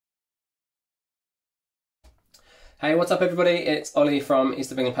Hey, what's up everybody? It's Ollie from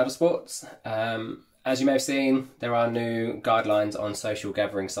East of England Paddle Sports. As you may have seen, there are new guidelines on social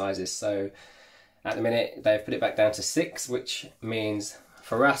gathering sizes. So at the minute, they've put it back down to 6, which means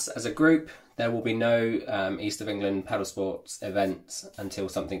for us as a group, there will be no East of England Paddle Sports events until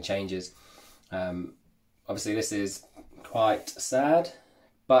something changes. Obviously this is quite sad,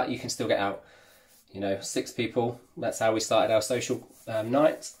 but you can still get out. You know, 6 people, that's how we started our social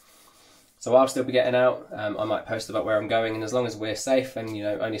nights. So I'll still be getting out. I might post about where I'm going, and as long as we're safe and, you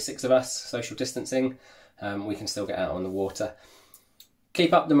know, only 6 of us, social distancing, we can still get out on the water.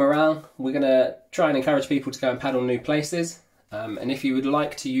 Keep up the morale. We're going to try and encourage people to go and paddle new places. And if you would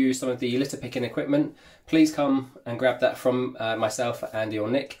like to use some of the litter picking equipment, please come and grab that from myself, Andy or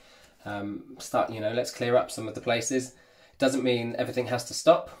Nick. Let's clear up some of the places. It doesn't mean everything has to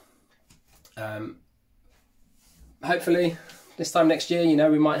stop. Hopefully this time next year, you know,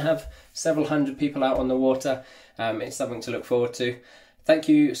 we might have several hundred people out on the water. It's something to look forward to. Thank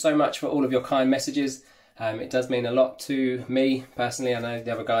you so much for all of your kind messages. It does mean a lot to me personally. I know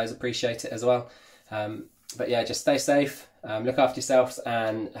the other guys appreciate it as well. But yeah, just stay safe, look after yourselves,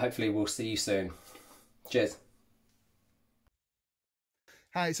 and hopefully we'll see you soon. Cheers.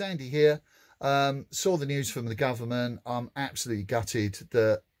 Hi, it's Andy here. Saw the news from the government. I'm absolutely gutted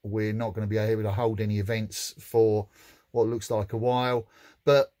that we're not going to be able to hold any events for what looks like a while,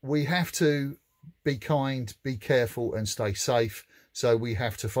 but we have to be kind, be careful and stay safe. So we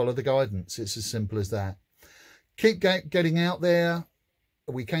have to follow the guidance. It's as simple as that. Keep getting out there.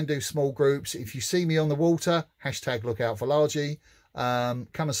 We can do small groups. If you see me on the water, hashtag look out for Largy. Come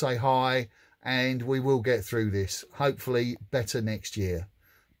and say hi, and we will get through this. Hopefully better next year.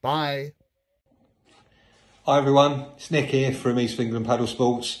 Bye. Hi everyone, it's Nick here from East of England Paddle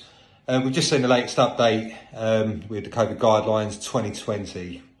Sports. We've just seen the latest update with the COVID guidelines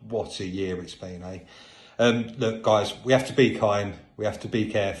 2020. What a year it's been, eh? Look guys, we have to be kind, we have to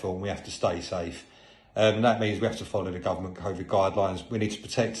be careful, and we have to stay safe. And that means we have to follow the government COVID guidelines. We need to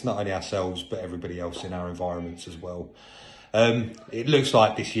protect not only ourselves, but everybody else in our environments as well. It looks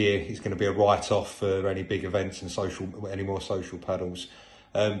like this year is going to be a write-off for any big events and any more social paddles.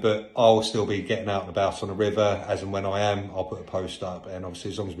 But I'll still be getting out and about on the river as and when I am. I'll put a post up, and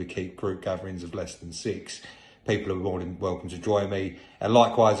obviously as long as we keep group gatherings of less than 6, people are more than welcome to join me. And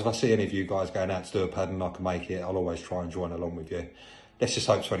likewise, if I see any of you guys going out to do a paddle and I can make it, I'll always try and join along with you. Let's just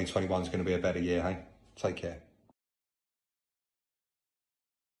hope 2021 is going to be a better year, hey? Take care.